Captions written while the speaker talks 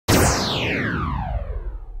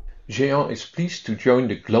Géant is pleased to join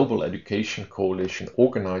the Global Education Coalition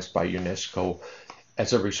organized by Unesco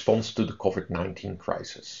as a response to the COVID-19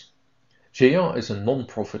 crisis. Géant is a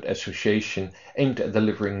non-profit association aimed at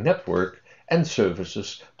delivering network and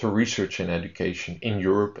services to research and education in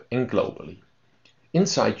Europe and globally.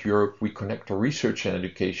 Inside Europe, we connect the research and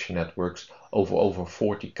education networks over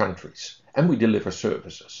 40 countries, and we deliver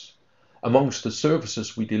services. Amongst the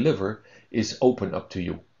services we deliver is Open Up to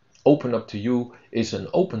You. Open Up to You is an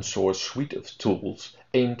open source suite of tools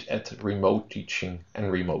aimed at remote teaching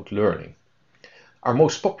and remote learning. Our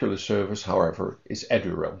most popular service, however, is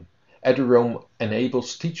EduRoam. EduRoam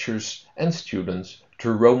enables teachers and students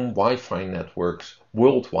to roam Wi-Fi networks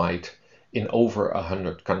worldwide in over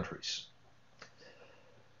 100 countries.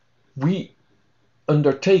 We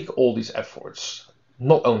undertake all these efforts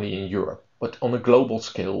not only in Europe, but on a global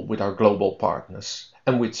scale with our global partners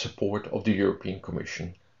and with support of the European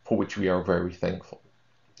Commission, for which we are very thankful.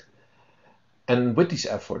 And with these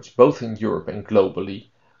efforts, both in Europe and globally,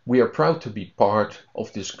 we are proud to be part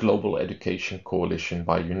of this Global Education Coalition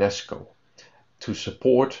by UNESCO to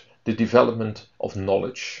support the development of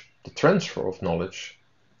knowledge, the transfer of knowledge,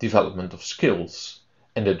 development of skills,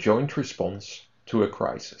 and a joint response to a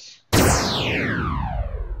crisis.